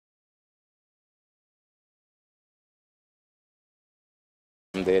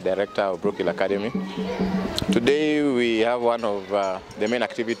I'm the director of Brookhill Academy. Today we have one of the main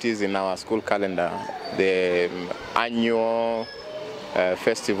activities in our school calendar, the annual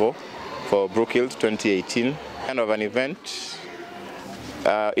festival for Brookhill 2018. Kind of an event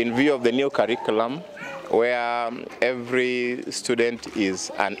in view of the new curriculum where every student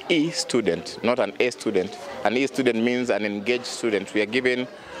is an E-student, not an A student. An E-student means an engaged student. We are giving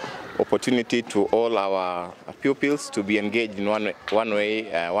opportunity to all our pupils to be engaged in one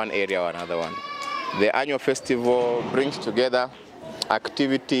area or another one. The annual festival brings together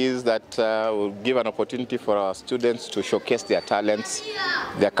activities that will give an opportunity for our students to showcase their talents,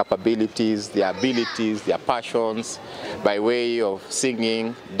 their capabilities, their abilities, their passions by way of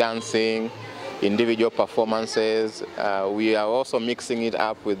singing, dancing, individual performances. We are also mixing it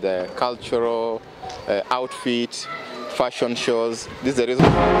up with the cultural outfit, fashion shows. This is the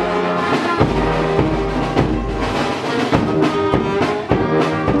reason.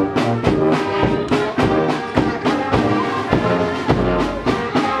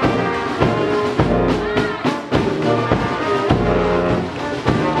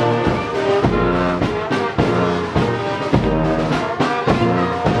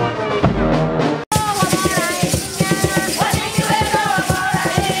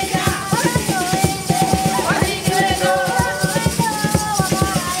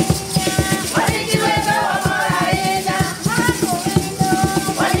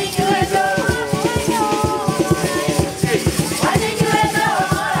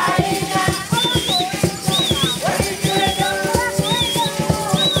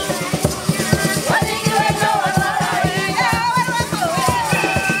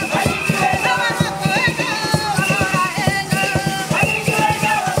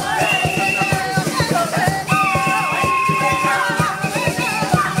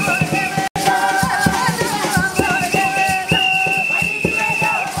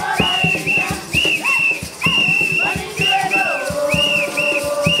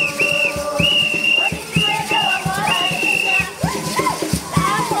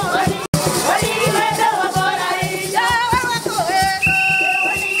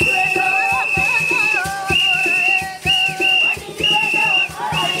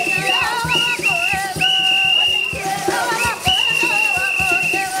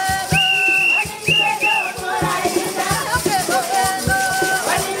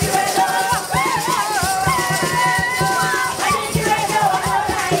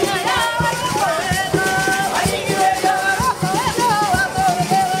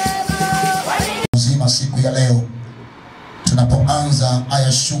 Siku ya leo tunapoanza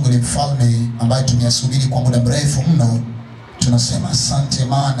haya shughuli mfalme ambayo tumeyasubiri kwa muda mrefu mno, tunasema asante,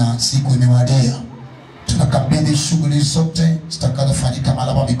 maana siku imewadia. Tunakabidhi shughuli zote zitakazofanyika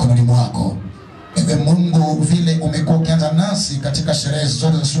malaba mikononi mwako. Ewe Mungu, vile umekuwa ukianza nasi katika sherehe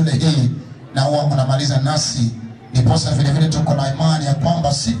zote za shule hii na huwa unamaliza nasi, ndiposa vile vile tuko na imani ya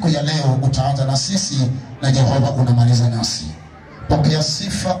kwamba siku ya leo utaanza na sisi na Jehova unamaliza nasi. Pokea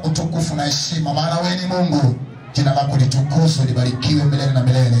sifa, utukufu na heshima, maana wewe ni Mungu. Jina lako litukuzwe, libarikiwe milele na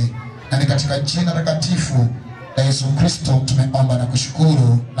milele. Na ni katika jina takatifu la Yesu Kristo tumeomba na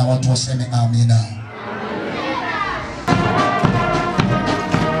kushukuru, na watu waseme amina.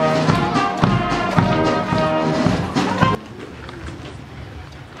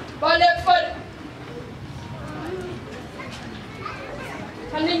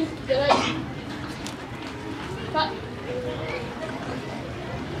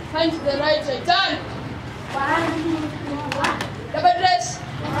 Hand to the right side. Turn. Double dress.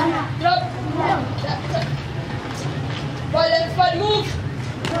 Drop. Ball left foot. Move.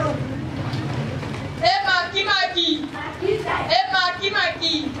 Emma Kimaki. Emma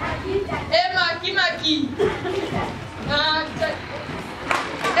Kimaki. Emma Kimaki.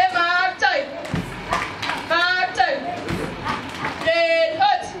 Emma outside. Outside. Red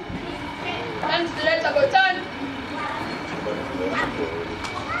hot. Hand to the right side. Turn.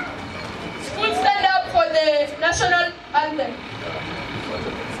 School stand up for the national anthem.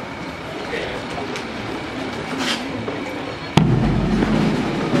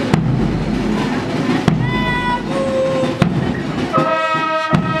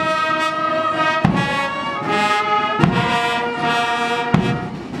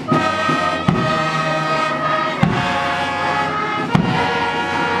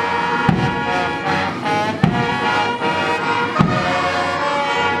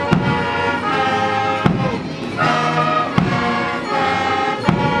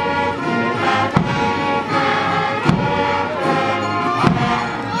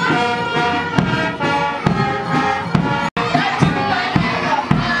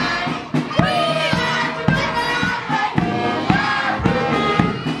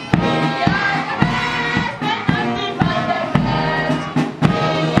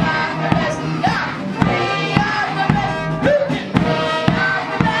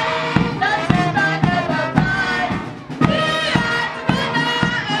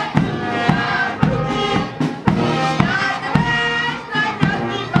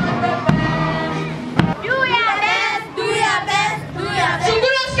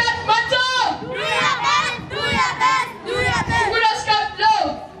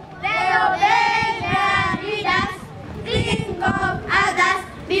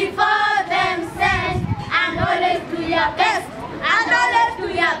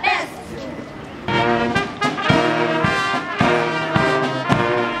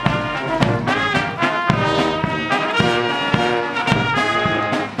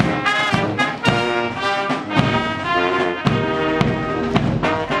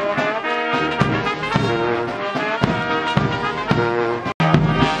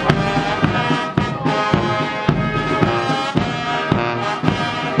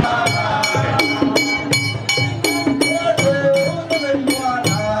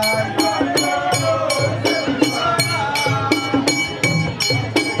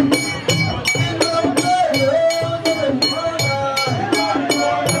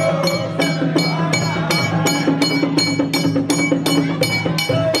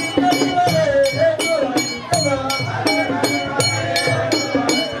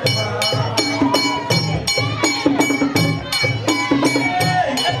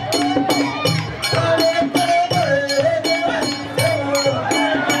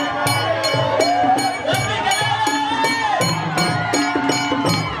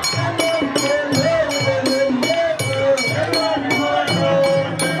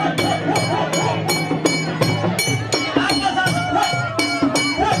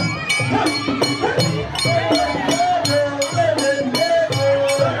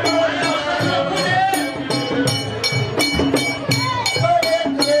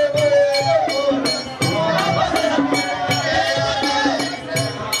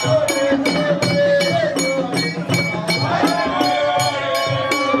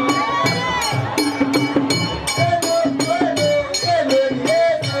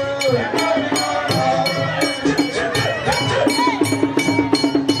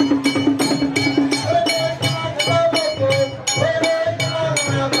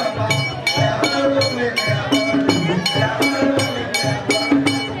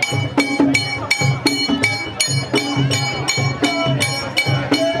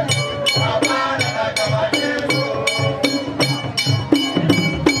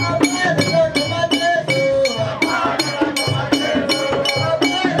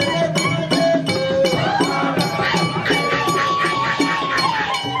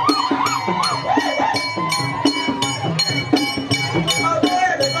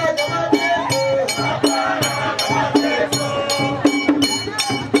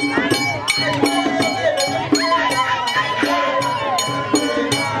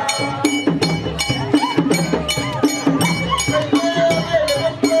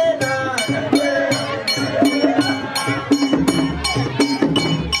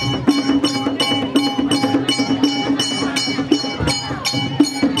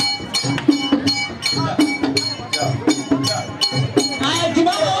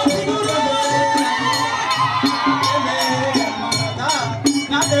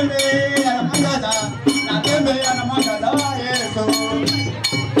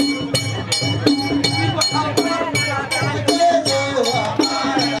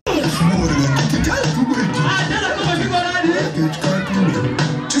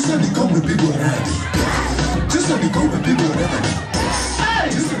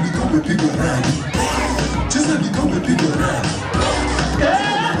 umepigwa radi. Cheza ni kama umepigwa radi.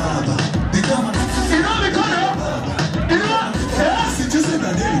 Baba, ni kama Inua mikono. Inua. usicheze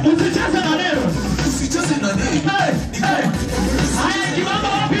na neno. Usicheze na neno. Usicheze na neno. Haya kimamba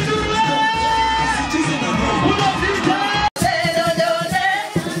wapi nuru? Usicheze na neno. Unapita.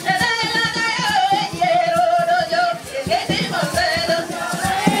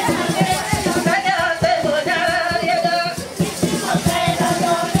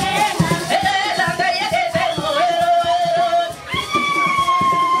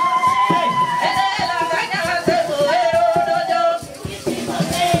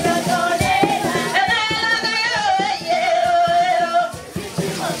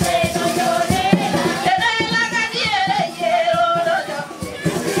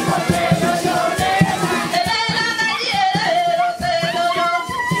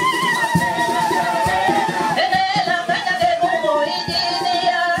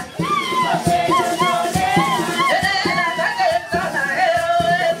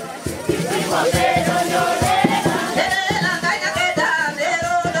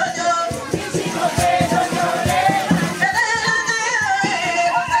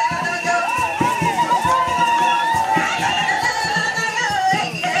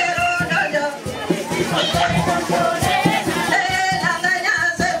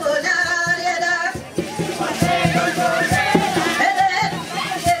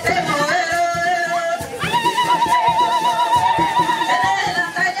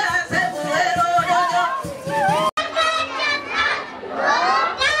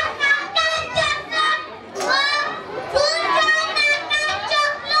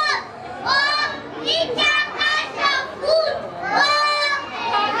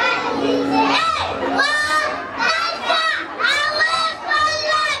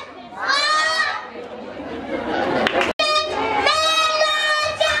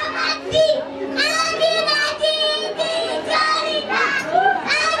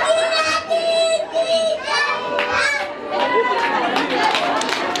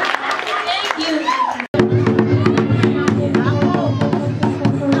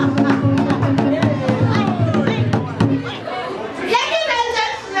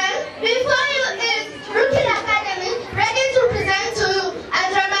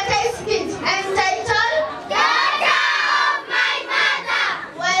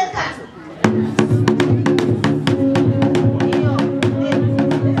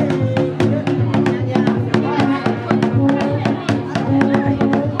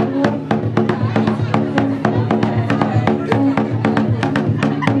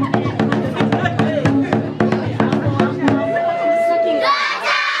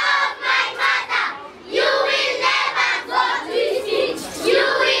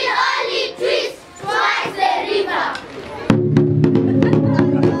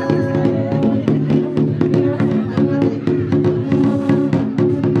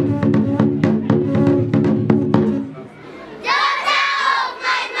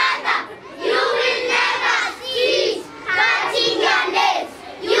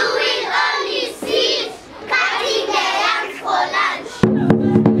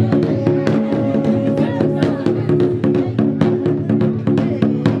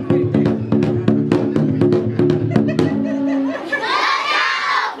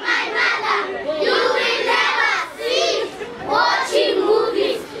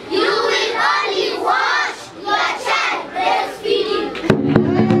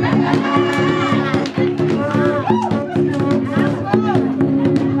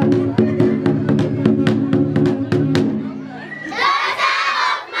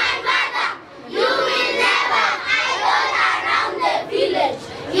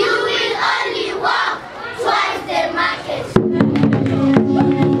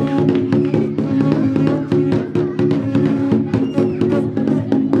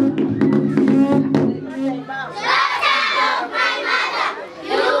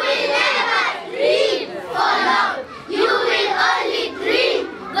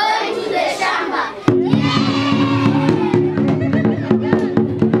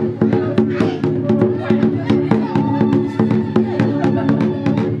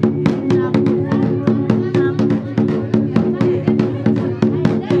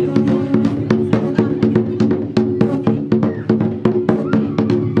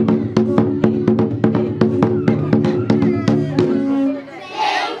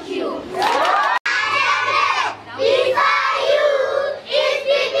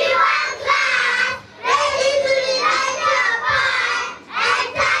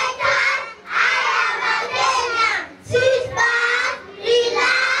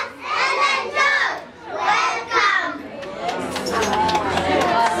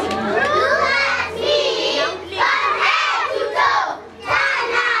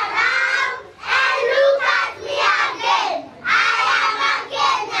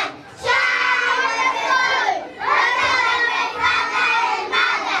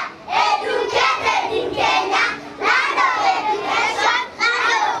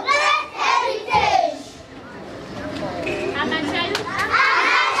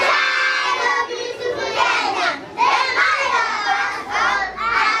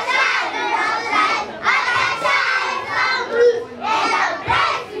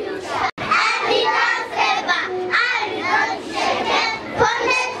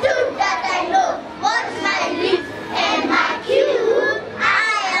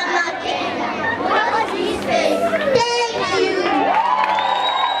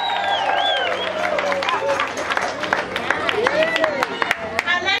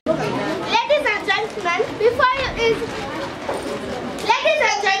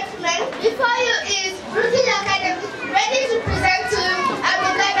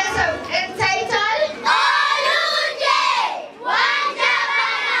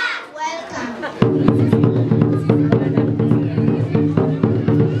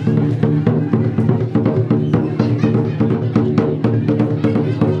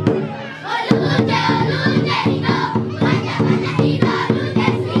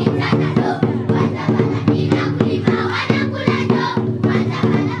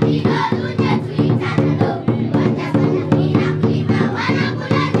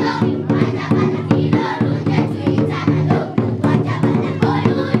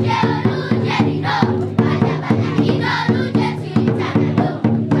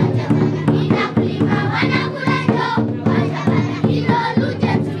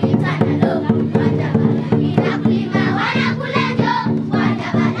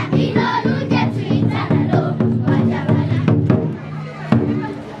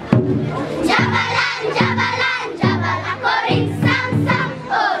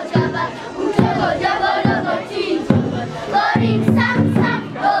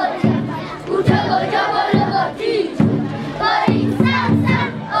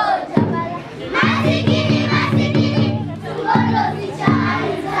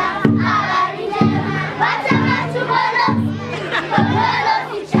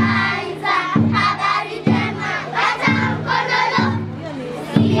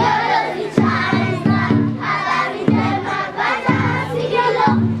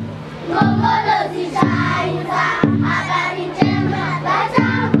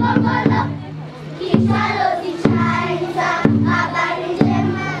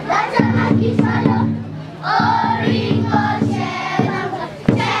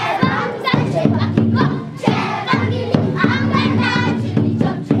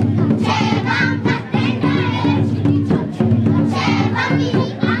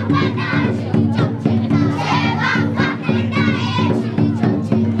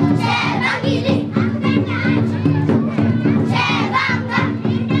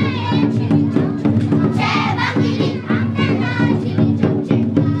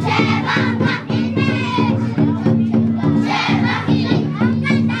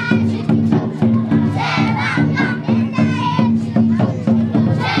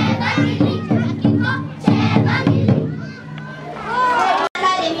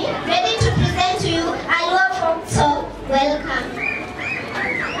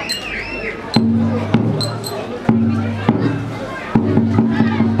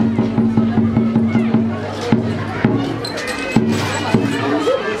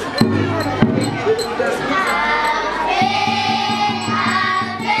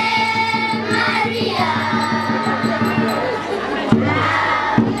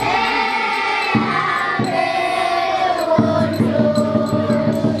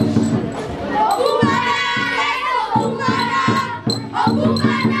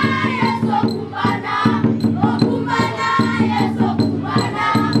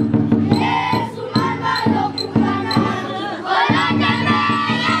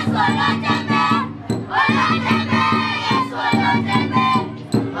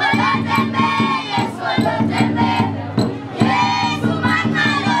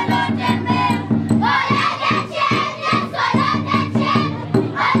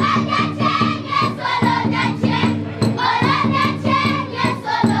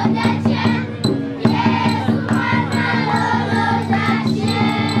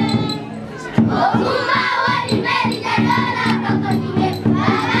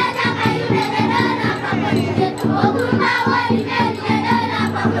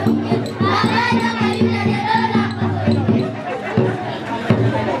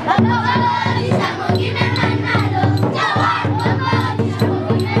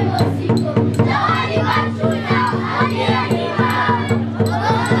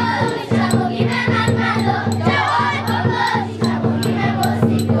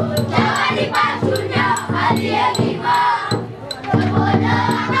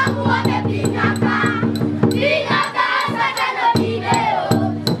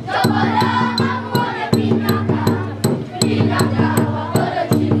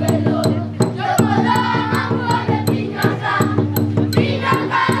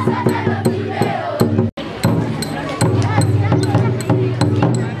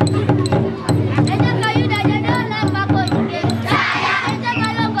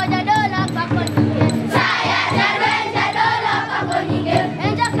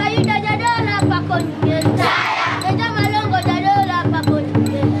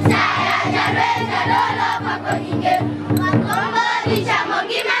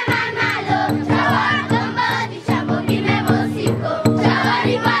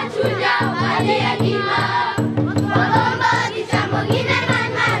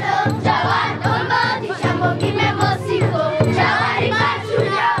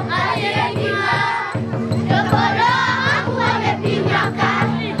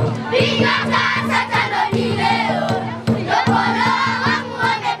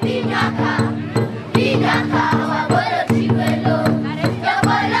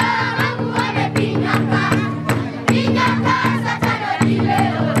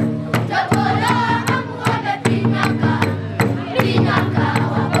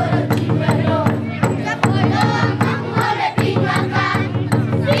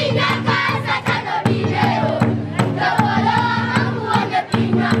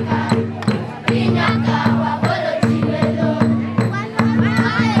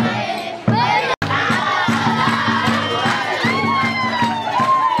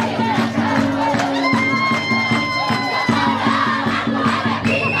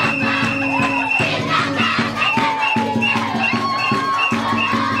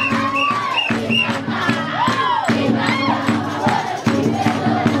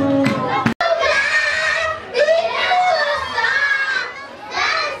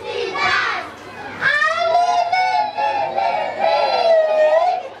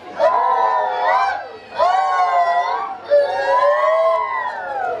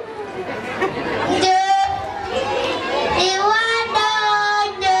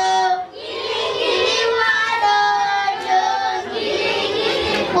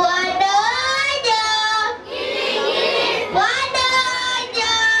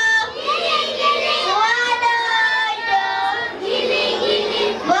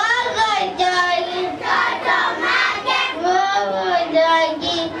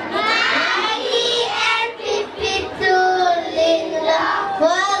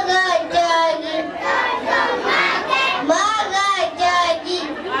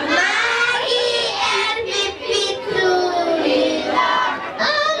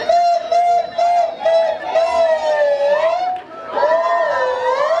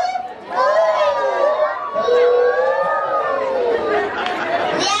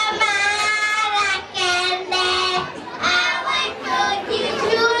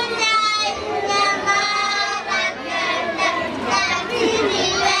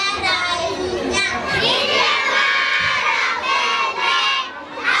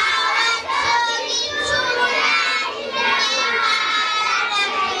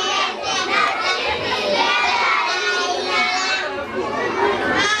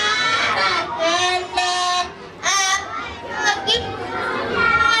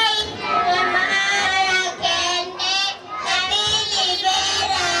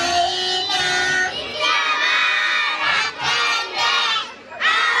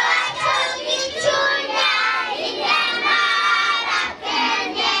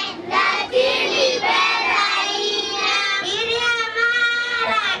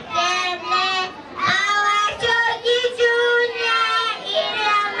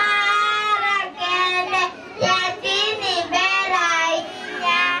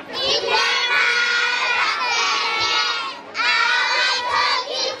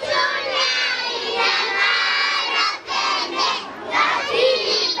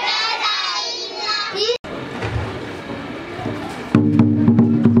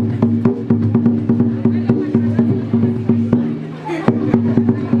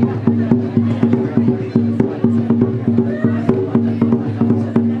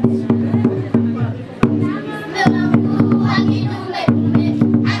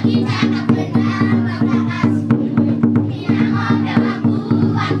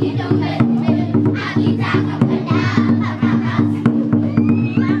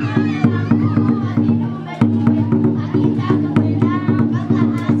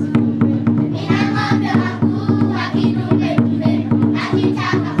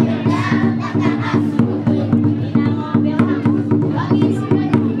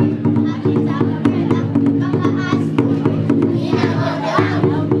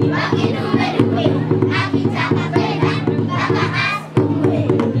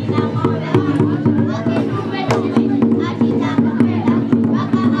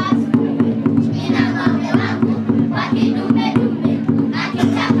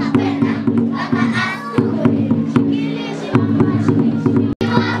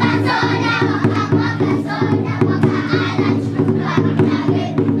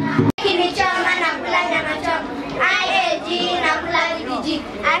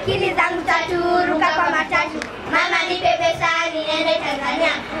 akili zangu tatu, ruka kwa matatu. Mama nipe pesa niende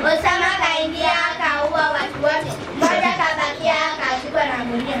Tanzania. Osama kaingia kaua watu wote. Mmoja kabakia kazikwa na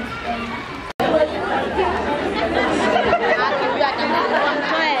gunia.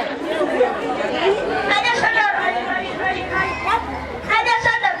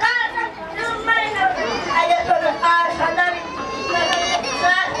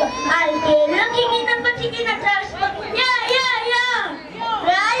 Looking in the particular transport. Yeah.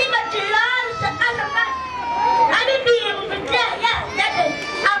 Really, but you lost I will be able to tell. Yeah, that's it.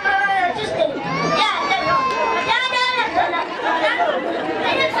 I'm just saying. Yeah, that's all.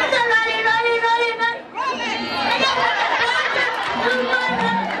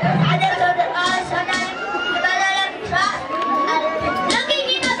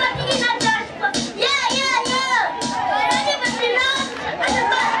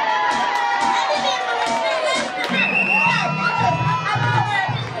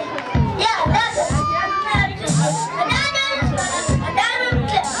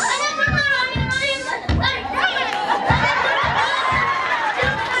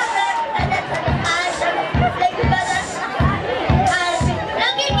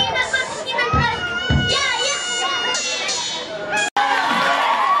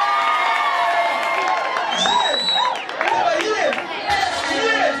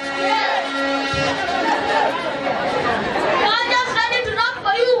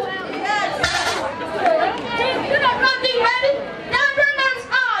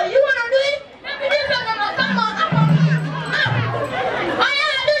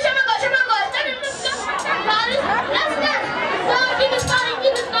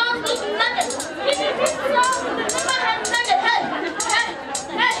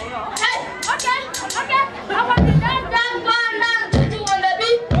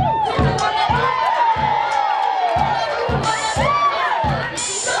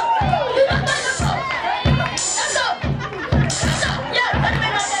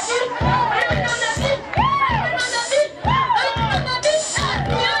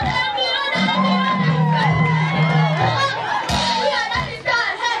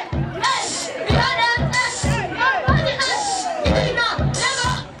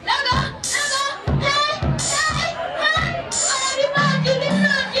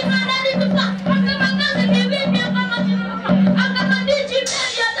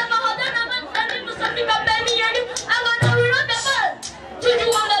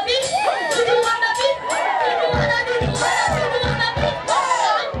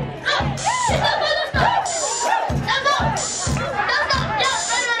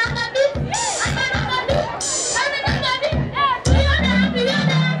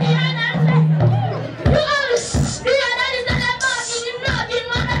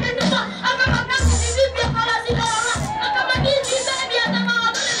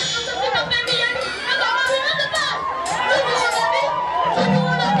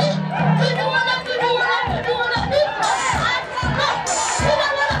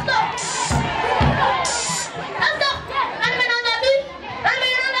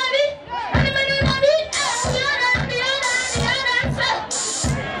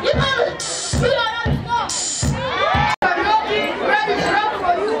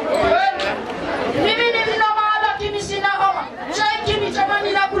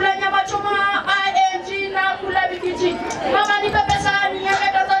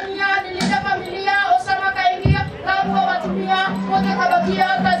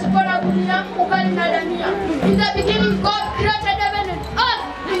 In the beginning, God created heaven and earth.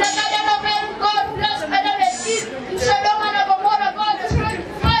 In the garden of Eden, God blessed Adam and Eve. In Sodom and Gomorrah, God destroyed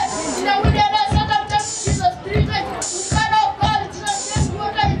fire. In the wilderness, Satan tempted Jesus 3 times. In Cana of God, Jesus turned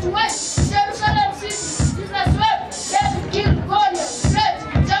water into wine. In Jerusalem city, Jesus wept. David killed Goliath, fled.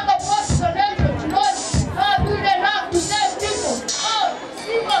 Jacob was an angel to Lord. Noah built an ark to save people.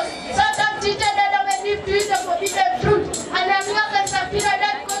 People, Satan cheated Adam and Eve to eat the forbidden fruit. And the miracles appeared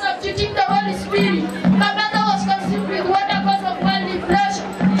because of cheating the Holy Spirit. My brother was conceived with water because of worldly flesh.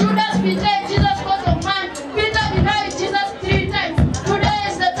 Judas betrayed Jesus because of man. Peter denied Jesus 3 times. Today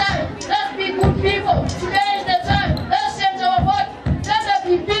is the time. Let's be good people. Today is the time. Let's change our vote. Let there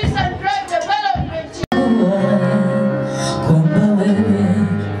be peace and drive the battle of the Jesus.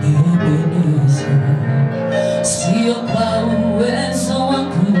 Sio kwa uwezo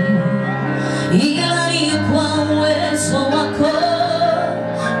wangu, ila ni kwa uwezo wako.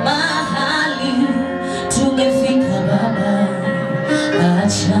 Mahali tumefika Baba,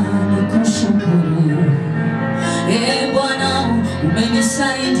 acha nikushukuru. Bwana,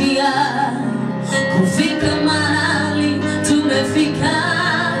 umenisaidia kufika mahali tumefika.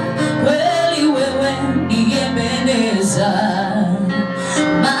 Kweli wewe ndiye Ebeneza.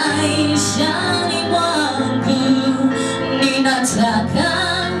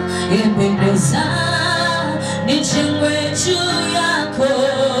 nijengwe juu yako,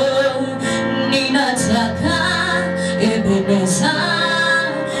 ninataka Ebeneza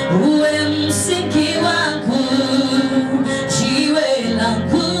uwe msingi wangu, jiwe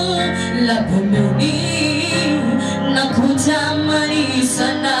langu la pembeni, na kutamani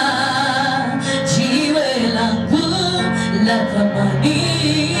sana, jiwe langu la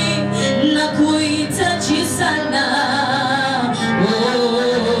thamani, na kuhitaji sana.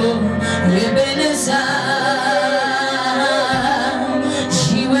 Oh, Ebeneza,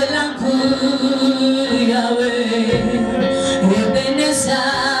 jiwe langu Yahweh, Ebeneza,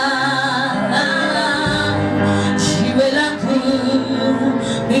 jiwe langu,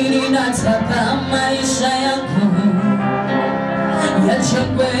 mimi nataka maisha yangu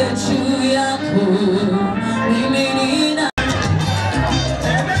yajengwe juu yako, mimi nina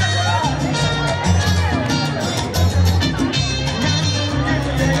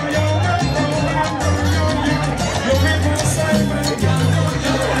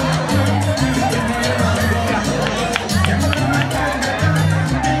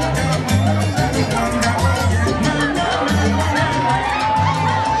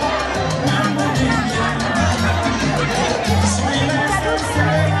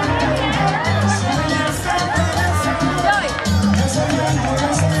Yes,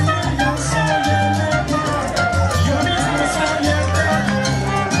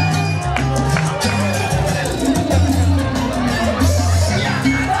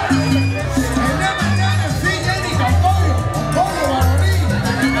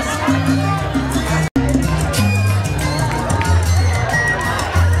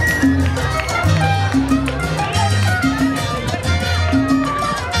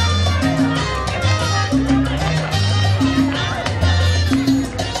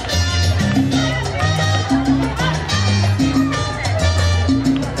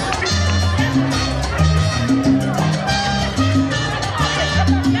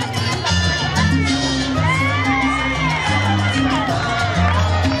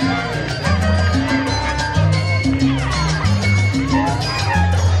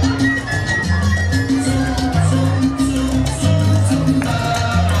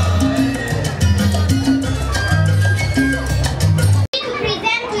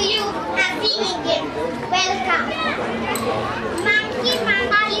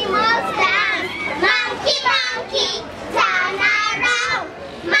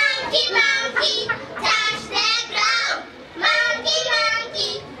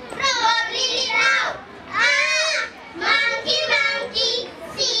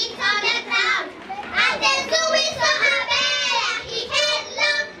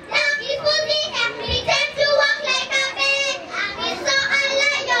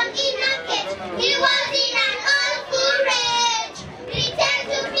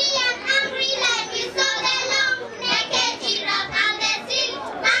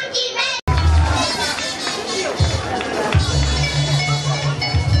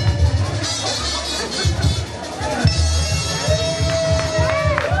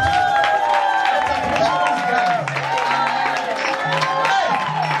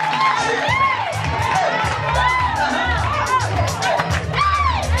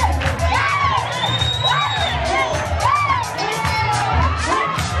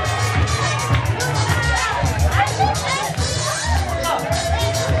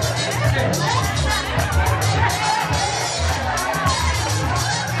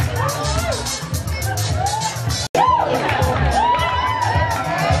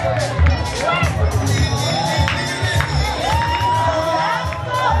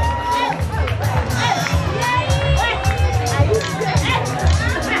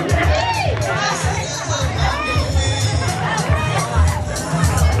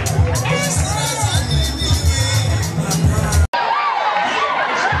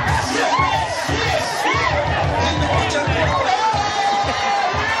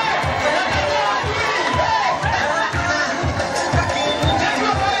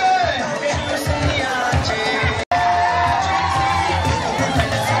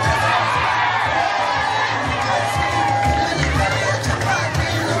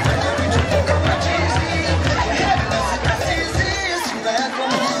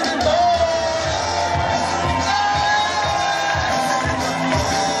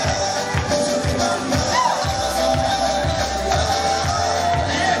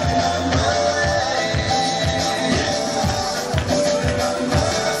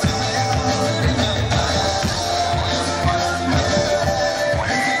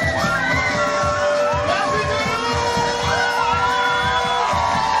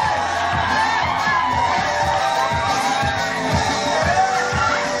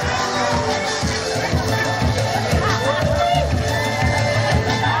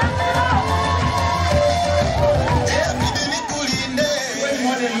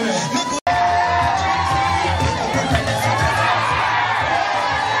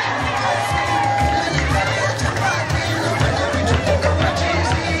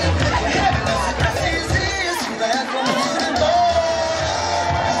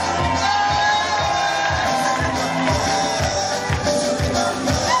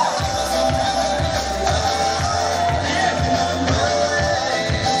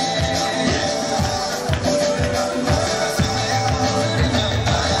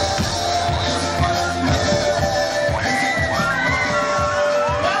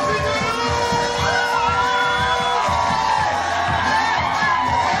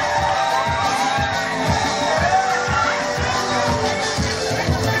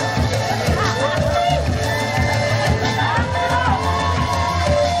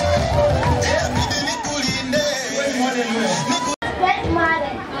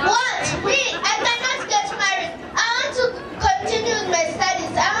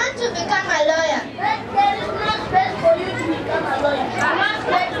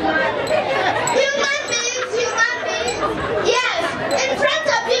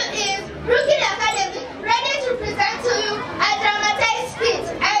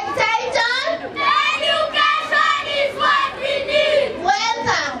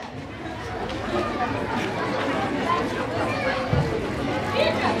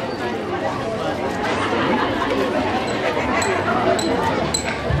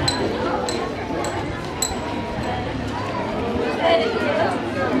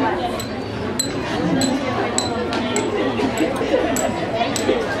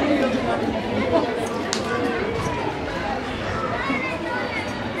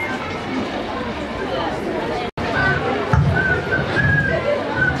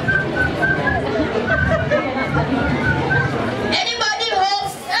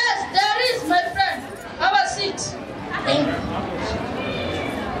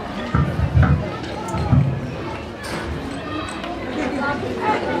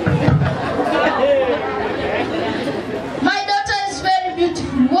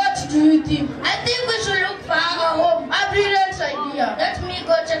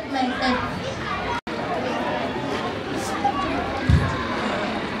 my friend.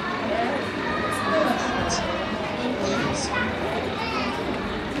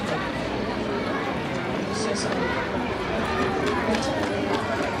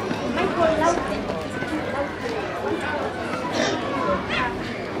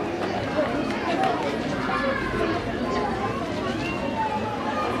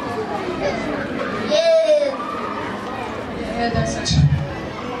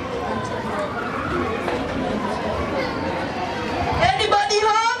 Anybody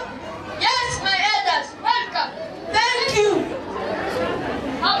home? Yes, my elders. Welcome. Thank you.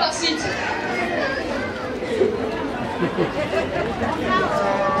 Have a seat.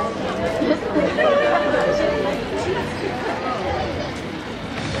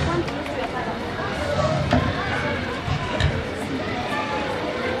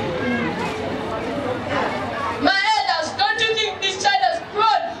 My elders, don't you think this child has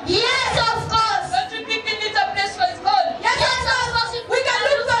grown? Yes, of course. Don't you think it needs a place for his God? Yes, of course. We can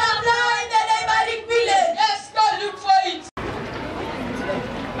look for a flower in the neighboring village. Yes, go look for it.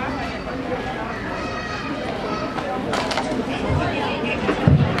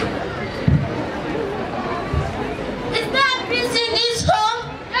 Is that priest in his home?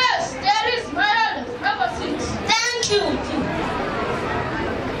 Yes, there is, my elders. Have a seat. Thank you.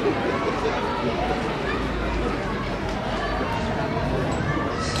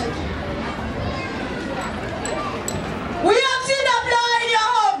 We have seen a flower in your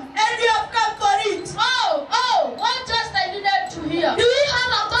home, and we have come for it. Oh, what just I needed to hear. Do you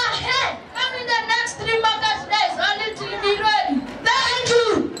have a bad head? Come in the next 3 market days, and it will be ready. Thank you.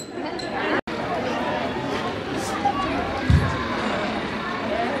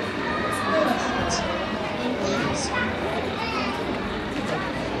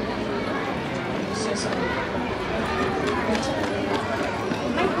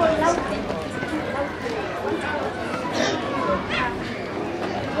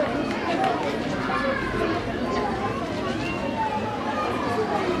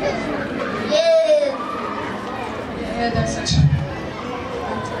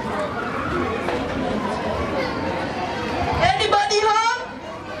 Anybody home?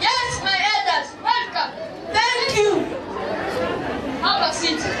 Yes, my elders. Welcome. Thank you. Have a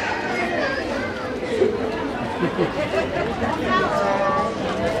seat.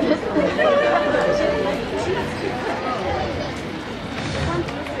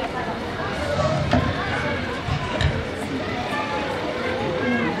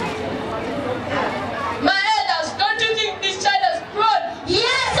 My elders, don't you think this child has grown?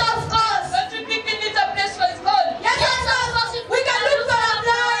 Yes, of course. Don't you think it needs a place for his God? Yes, of course. We can look for a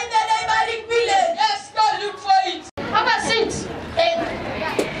flower in the neighboring village. Yes, go look for it. Have a seat.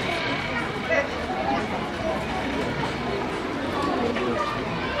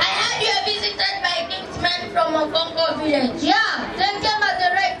 I heard you are visited by kingsmen from Okongo village. Yeah, they came at the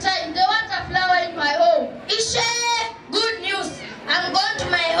right time. They want a flower in my home. Ishe, good news. I'm going to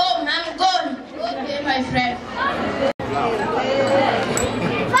my home. I'm gone. Okay, my friend.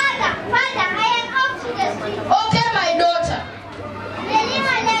 Father, I am off to the street. Okay, my daughter.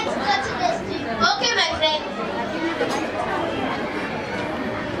 Melina, let's go to the street. Okay, my friend.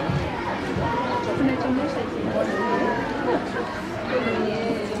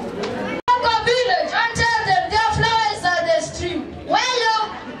 Go village and tell them their flowers are the stream. Well,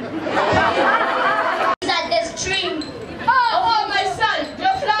 is at the stream. Oh, my son,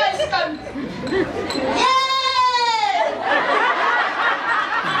 your flowers come. Yay!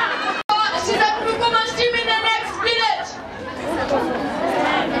 See the Brookham stream in the next village.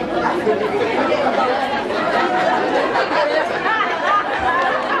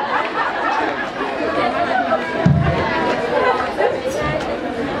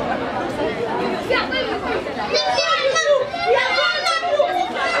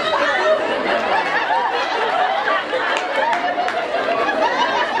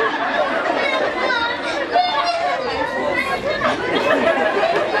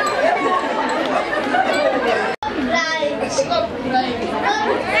 Stop crying.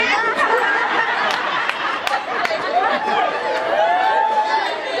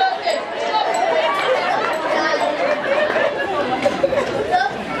 Okay, stop.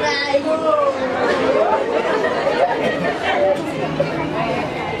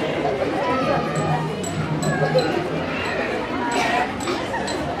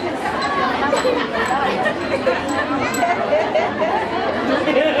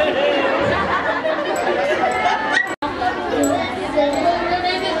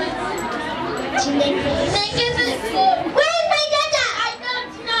 Where's my data? I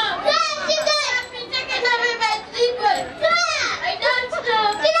don't know. Where's the I've been taken away by secret. Where? I don't know.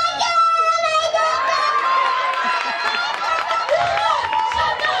 Did I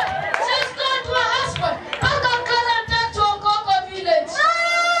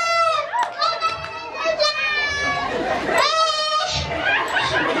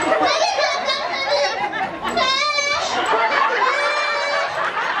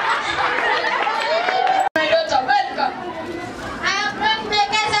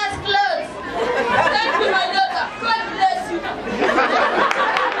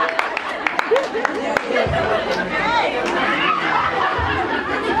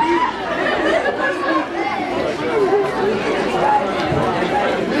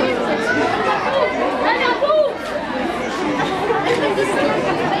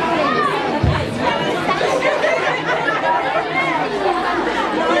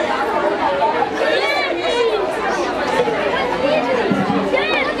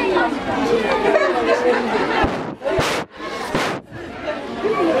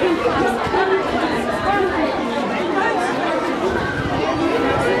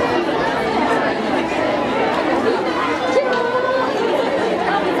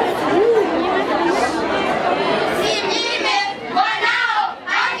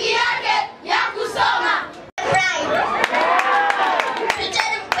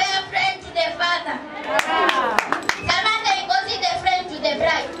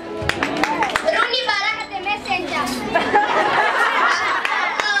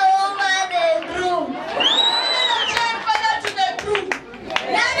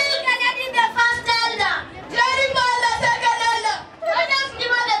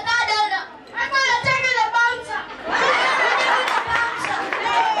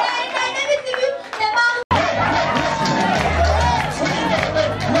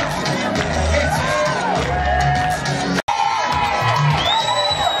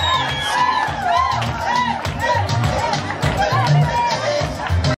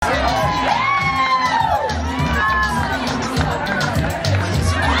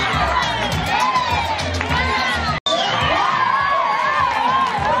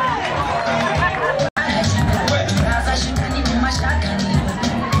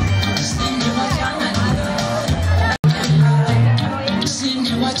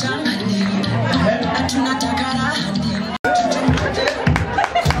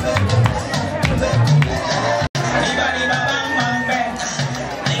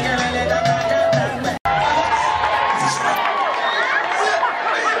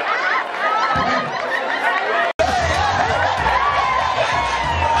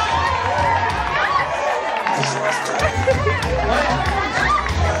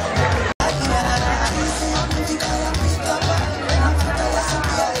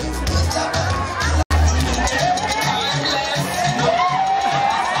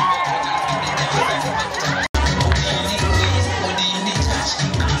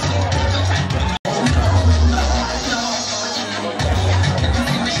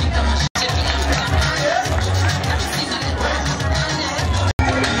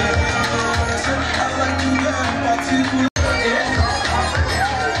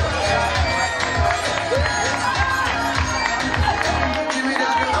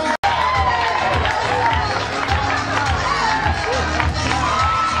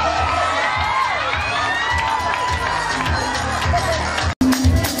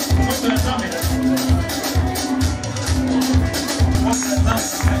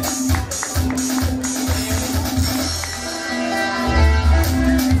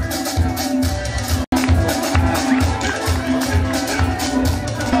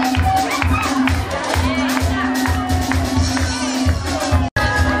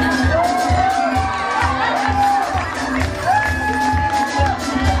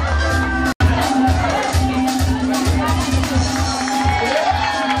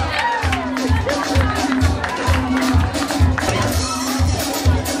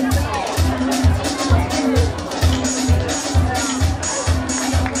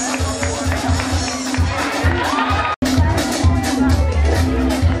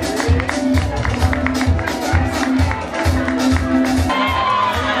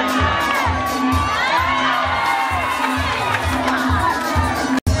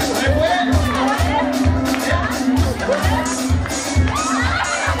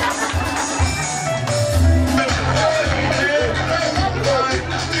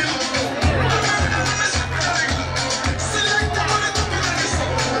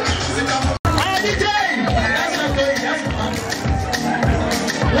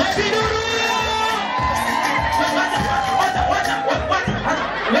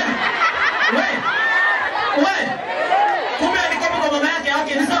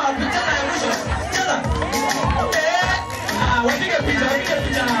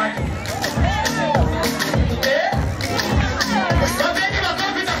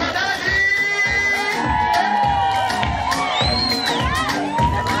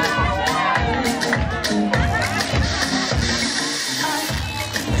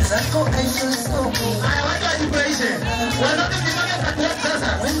Thanks.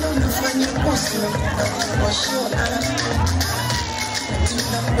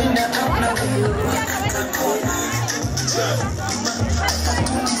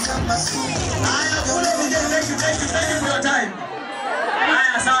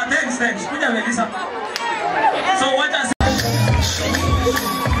 So what does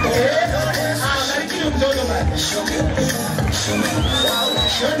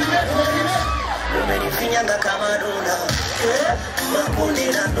umenifinyanga kama dona makundi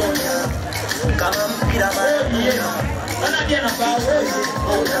na donya kama mpira madonya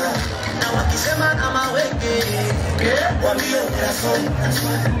na wakisema kama wenge wambie ukrasoni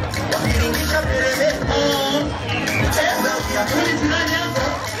wakiringisha peremeko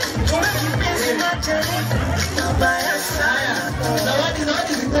tumekipenzi macheni nabaya sana zawadi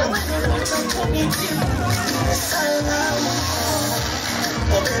salamu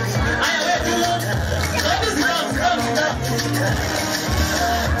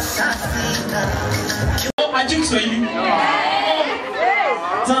Ajung Swahili.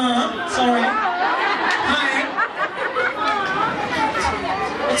 Sorry. Hi.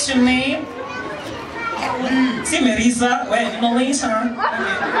 What's your name? Si Marisa. Wait, Melissa.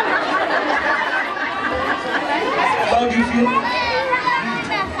 How do you feel?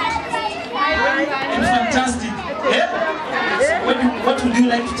 It's fantastic. Yeah? So what would you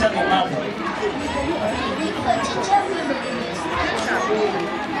like to tell your mom?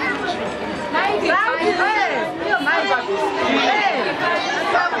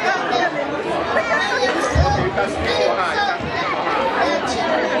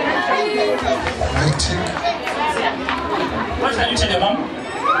 What can you tell your mom?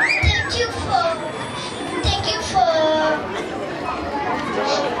 Thank you for thank you for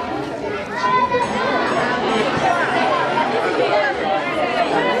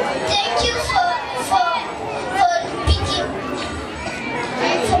picking.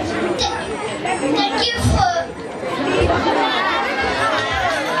 Thank you for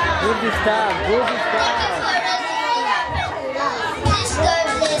Good stuff. Please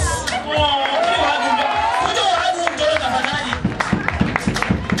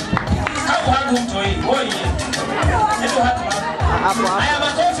God bless. Haya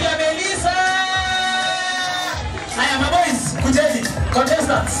makofi ya Melissa. Haya maboys, kujeni,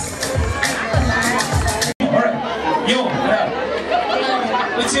 contestants. Alright. Yo,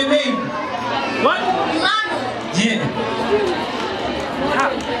 what's your name? What? Manu. Yeah.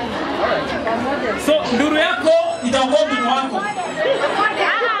 So, nduru yako itakuwa mtoto wako.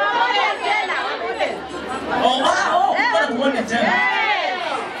 Kuna kuone tena.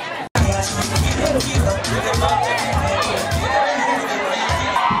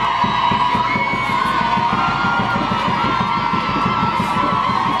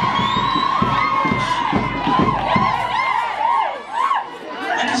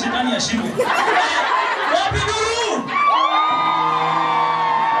 Shetani ashindwe. Wapi nduru?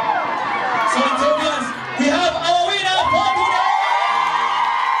 So it's obvious we have our winner for today.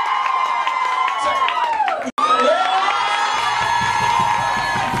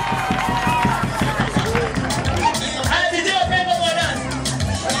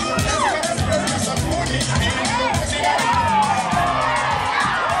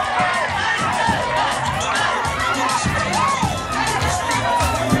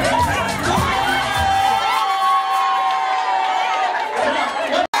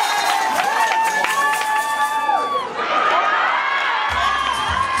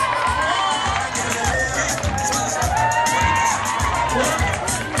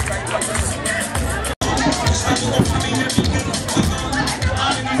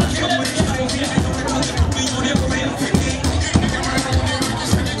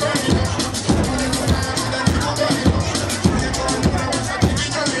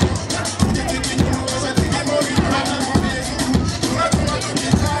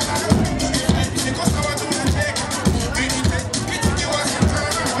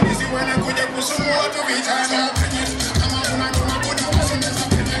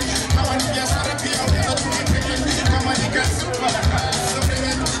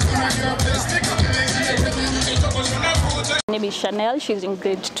 My name is Chanel, she's in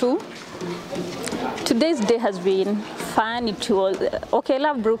grade 2. Today's day has been fun. It was, okay, I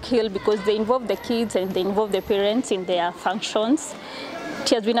love Brookhill because they involve the kids and they involve the parents in their functions. It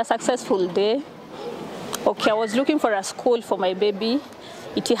has been a successful day. Okay, I was looking for a school for my baby.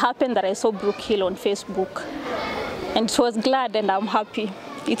 It happened that I saw Brookhill on Facebook. And I was glad and I'm happy.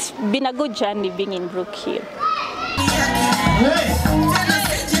 It's been a good journey being in Brookhill.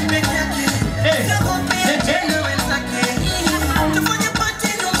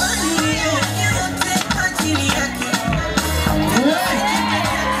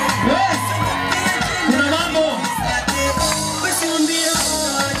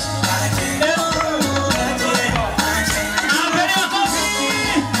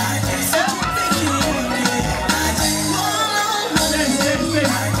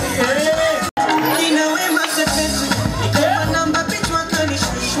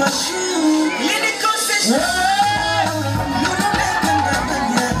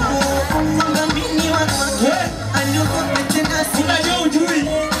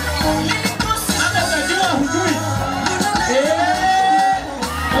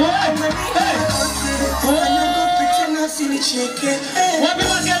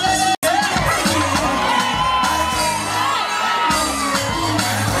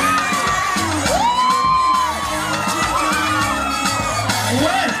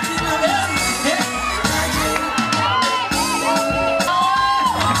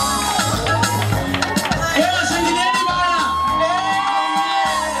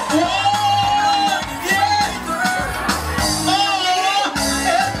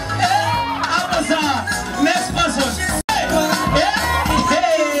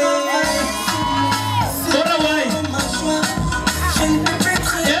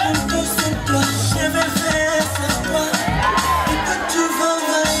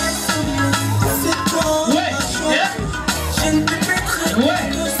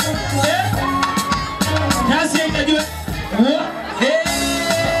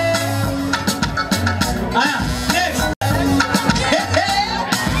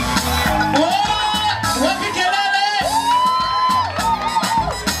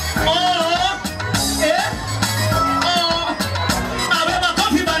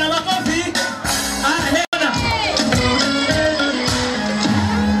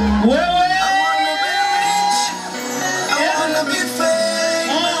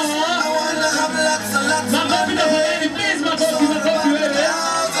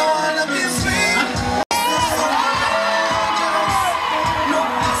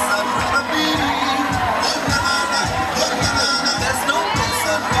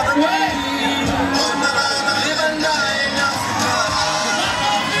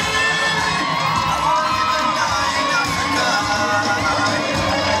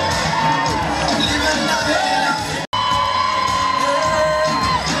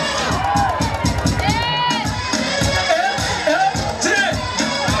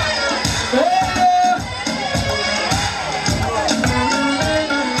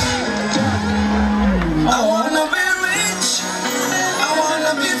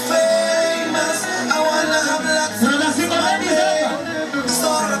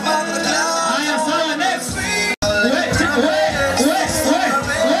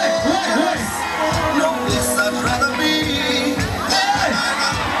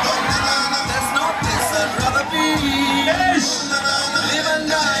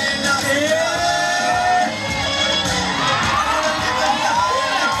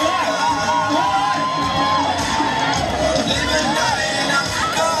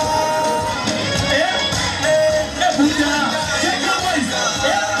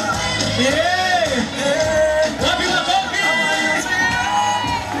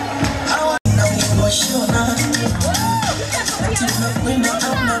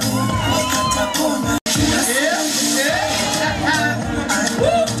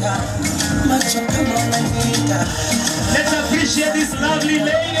 Let's appreciate this lovely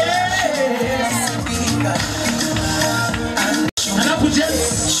lady.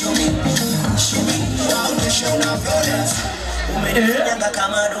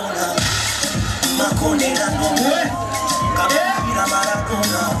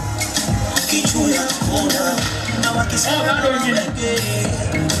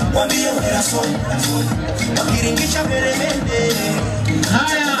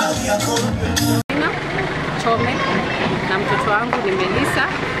 Chome na mtoto wangu ni Melissa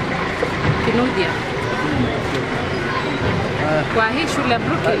Kinudia. Kwa hii shule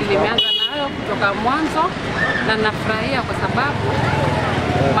Brookhill nimeanza nayo kutoka mwanzo na nafurahia kwa sababu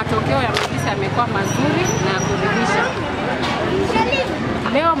matokeo ya Melissa yamekuwa mazuri na kuridhisha.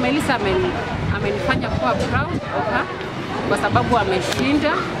 Leo Melissa amenifanya kuwa proud of her kwa sababu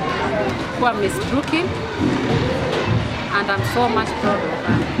ameshinda kuwa Miss Brookhill and I'm so much proud of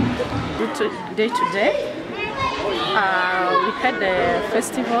her. Today. We had a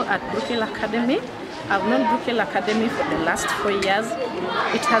festival at Brookhill Academy. I've known Brookhill Academy for the last 4 years.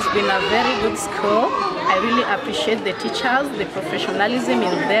 It has been a very good school. I really appreciate the teachers, the professionalism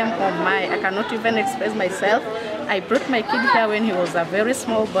in them. Oh my, I cannot even express myself. I brought my kid here when he was a very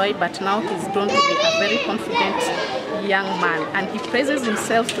small boy, but now he's grown to be a very confident young man, and he praises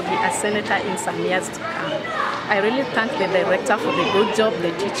himself to be a senator in some years to come. I really thank the director for the good job,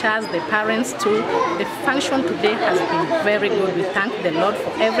 the teachers, the parents too. The function today has been very good. We thank the Lord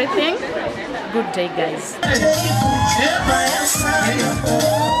for everything. Good day, guys.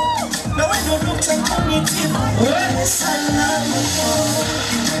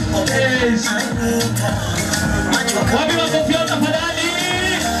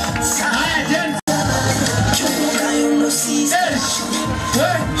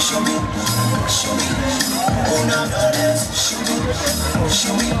 Show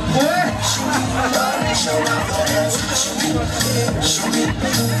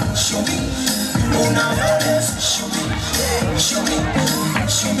me.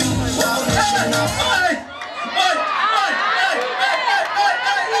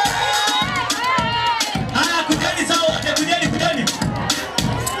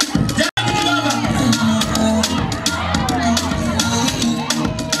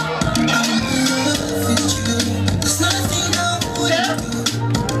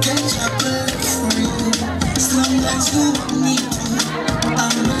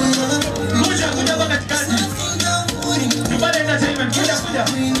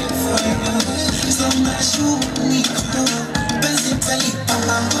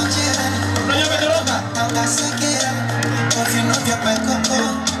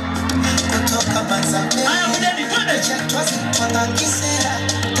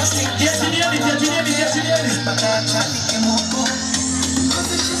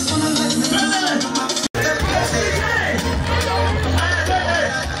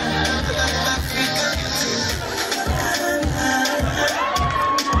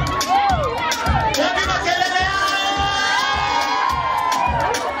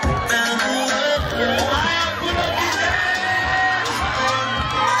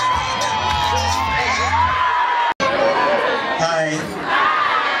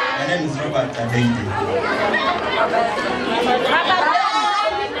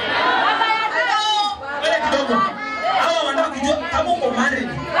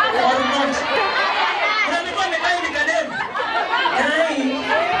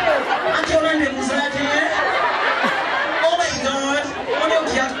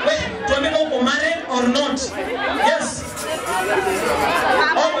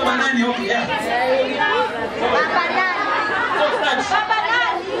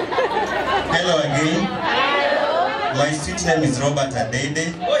 Hello again. My street name is Robert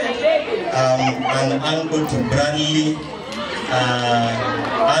Adede. I'm an uncle to Bradley,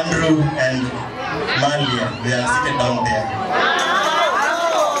 Andrew, and Malia. They are seated down there.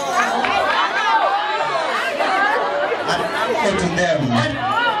 An uncle to them.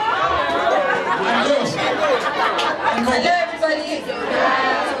 Hello everybody.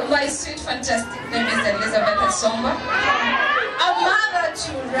 My sweet fantastic name is Elizabeth Asomba. A mother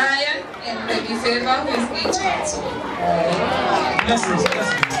to Ryan and baby Favor who is 8 months old. Blessings.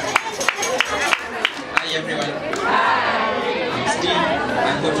 Hi everyone. I'm Steve.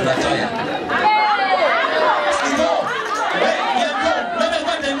 I'm going to Latoya.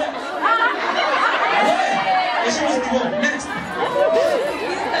 Next.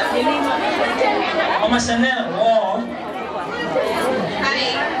 Mama Chanel. Wow. Hi.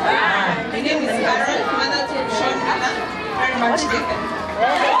 My name is Aaron, mother to Sean Hannah. Very much taken.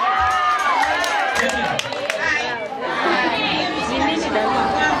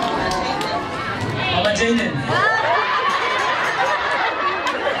 Mama Jaden.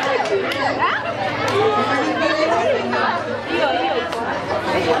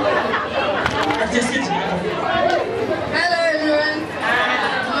 Hello everyone.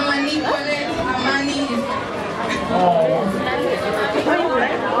 Mama Nicolette, Amani.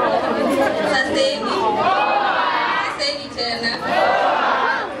 Saseni tena.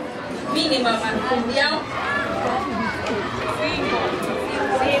 Mini mama yao.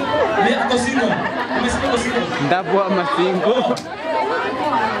 Ako single. Umesema single. Ndapo masingo.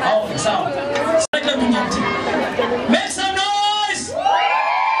 Oh, sawa. Sasa mnyati. Make some noise.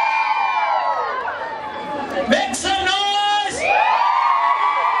 Make some noise.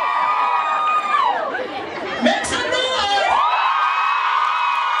 Make some noise.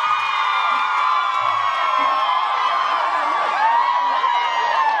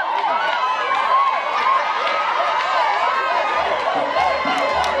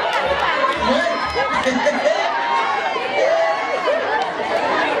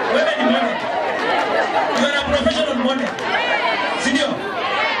 Wewe ni mwana. You are a professional model. Senior.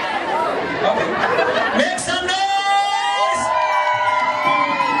 Okay. Make some noise.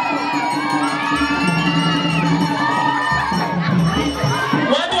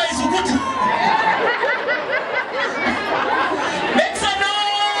 Watu wa Isukuti. Make some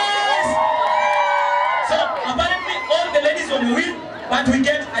noise. So apparently all the ladies will win, but we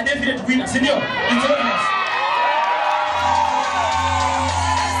get a definite winner. Senior. It's obvious.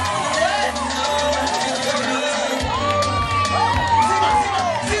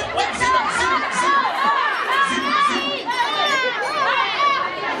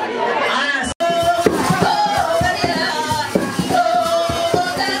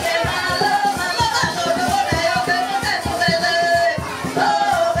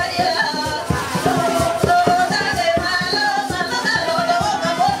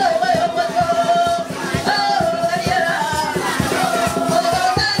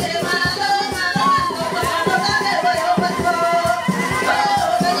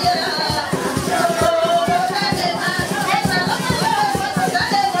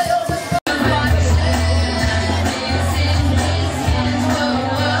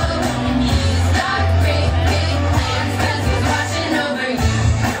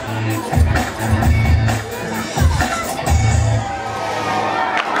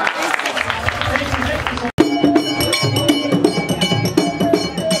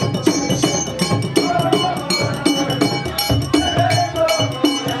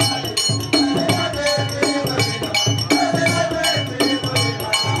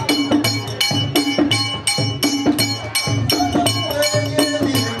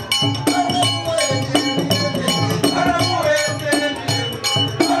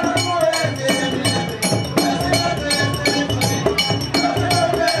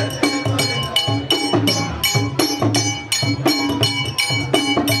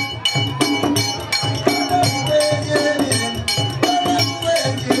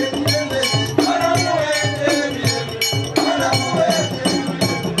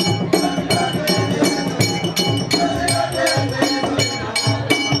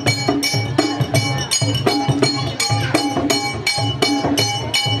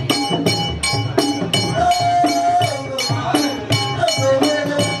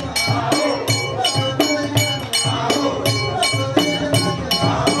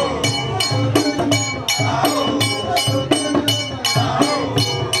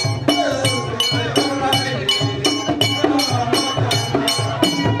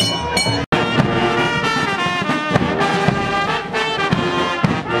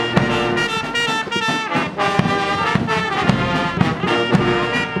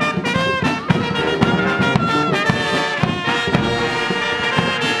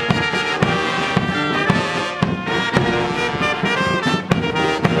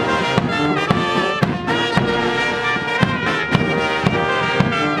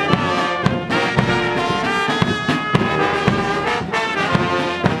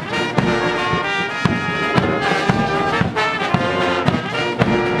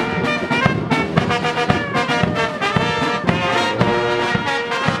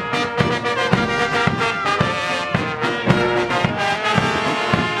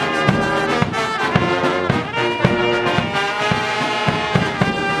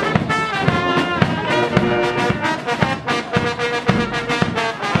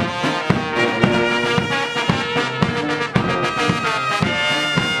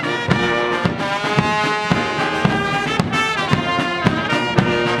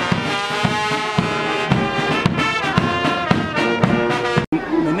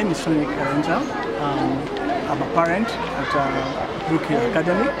 name is Tony Karanja. I'm a parent at Brookhill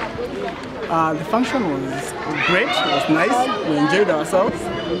Academy. The function was great, it was nice, we enjoyed ourselves.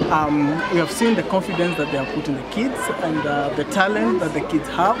 We have seen the confidence that they have put in the kids and the talent that the kids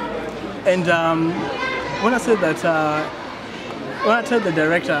have. And when I say that, when I tell the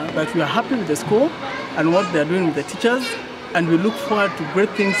director that we are happy with the school and what they are doing with the teachers, and we look forward to great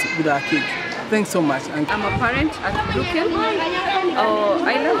things with our kids. Thanks so much. I'm a parent at Brookhill.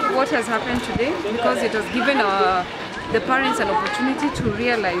 I love what has happened today because it has given the parents an opportunity to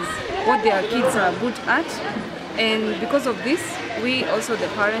realize what their kids are good at. And because of this, we also, the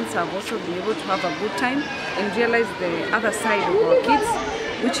parents, have also been able to have a good time and realize the other side of our kids,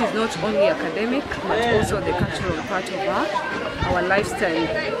 which is not only academic, but also the cultural part of our lifestyle.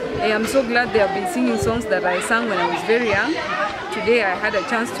 I am so glad they have been singing songs that I sang when I was very young. Today I had a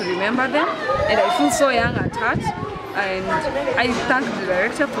chance to remember them, and I feel so young at heart. And I thank the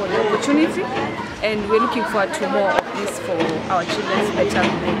director for the opportunity, and we're looking forward to more of this for our children's better.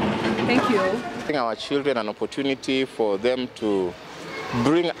 Thank you. Giving our children an opportunity for them to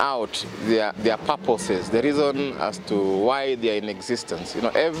bring out their purposes, the reason as to why they are in existence. You know,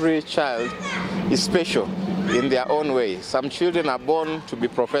 every child is special in their own way. Some children are born to be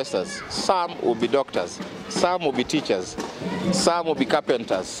professors, some will be doctors, some will be teachers, some will be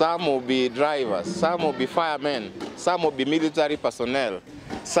carpenters, some will be drivers, some will be firemen, some will be military personnel,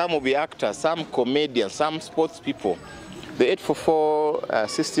 some will be actors, some comedians, some sports people. The 844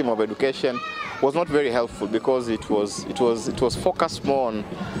 system of education was not very helpful because it was focused more on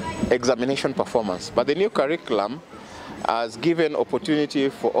examination performance. But the new curriculum has given opportunity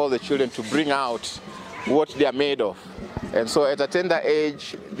for all the children to bring out what they are made of. And so at a tender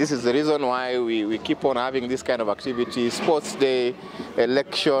age, this is the reason why we keep on having this kind of activity, sports day,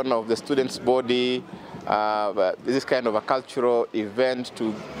 election of the students' body, this kind of a cultural event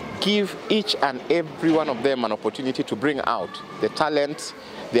to give each and every one of them an opportunity to bring out the talents,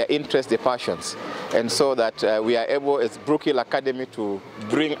 their interests, their passions. And so that we are able as Brookhill Academy to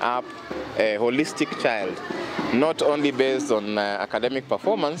bring up a holistic child, not only based on academic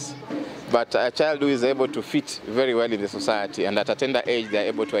performance, but a child who is able to fit very well in the society, and at a tender age they are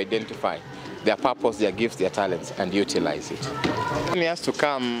able to identify their purpose, their gifts, their talents, and utilize it. In years to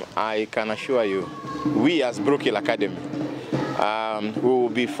come, I can assure you, we as Brookhill Academy, we will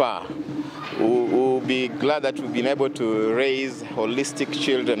be far. We will be glad that we've been able to raise holistic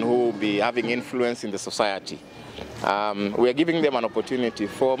children who will be having influence in the society. We are giving them an opportunity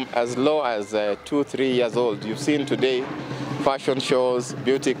from as low as 2-3 years old. You've seen today fashion shows,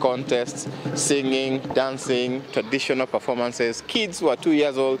 beauty contests, singing, dancing, traditional performances. Kids who are 2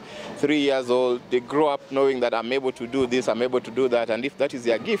 years old, 3 years old, they grow up knowing that I'm able to do this, I'm able to do that, and if that is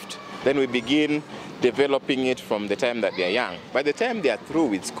their gift, then we begin developing it from the time that they are young. By the time they are through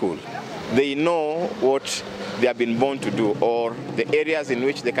with school, they know what they have been born to do, or the areas in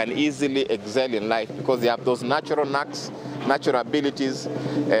which they can easily excel in life because they have those natural knacks, natural abilities,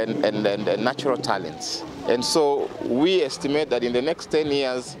 and natural talents. And so we estimate that in the next 10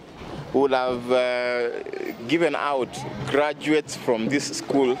 years, we will have given out graduates from this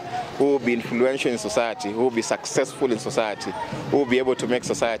school who will be influential in society, who will be successful in society, who will be able to make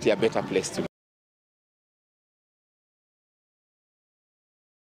society a better place to live.